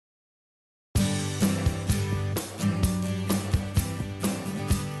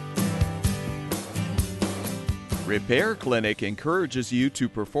Repair Clinic encourages you to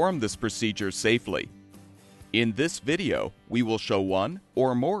perform this procedure safely. In this video, we will show one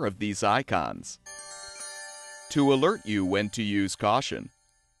or more of these icons to alert you when to use caution.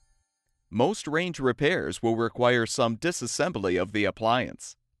 Most range repairs will require some disassembly of the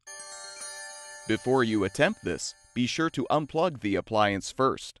appliance. Before you attempt this, be sure to unplug the appliance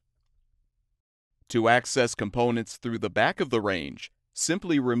first. To access components through the back of the range,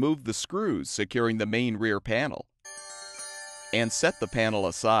 simply remove the screws securing the main rear panel and set the panel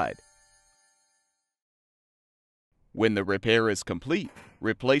aside. When the repair is complete,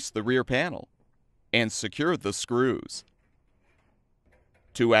 replace the rear panel and secure the screws.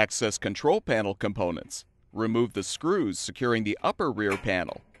 To access control panel components, remove the screws securing the upper rear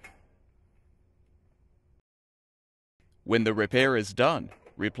panel. When the repair is done,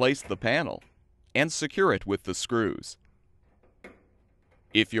 replace the panel and secure it with the screws.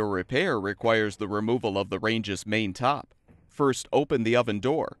 If your repair requires the removal of the range's main top, first open the oven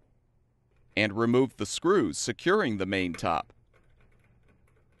door and remove the screws securing the main top.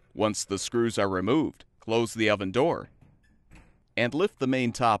 Once the screws are removed, close the oven door and lift the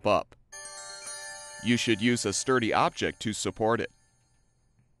main top up. You should use a sturdy object to support it.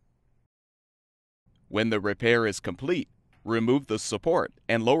 When the repair is complete, remove the support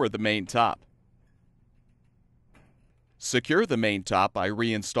and lower the main top. Secure the main top by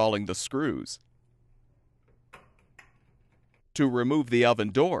reinstalling the screws. To remove the oven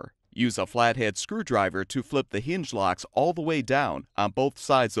door, use a flathead screwdriver to flip the hinge locks all the way down on both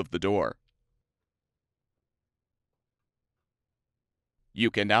sides of the door. You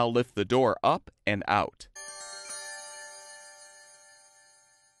can now lift the door up and out.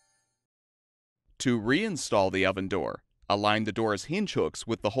 To reinstall the oven door, align the door's hinge hooks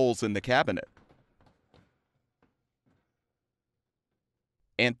with the holes in the cabinet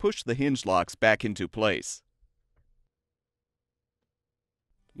and push the hinge locks back into place.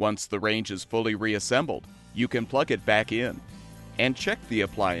 Once the range is fully reassembled, you can plug it back in and check the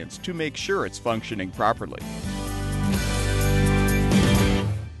appliance to make sure it's functioning properly.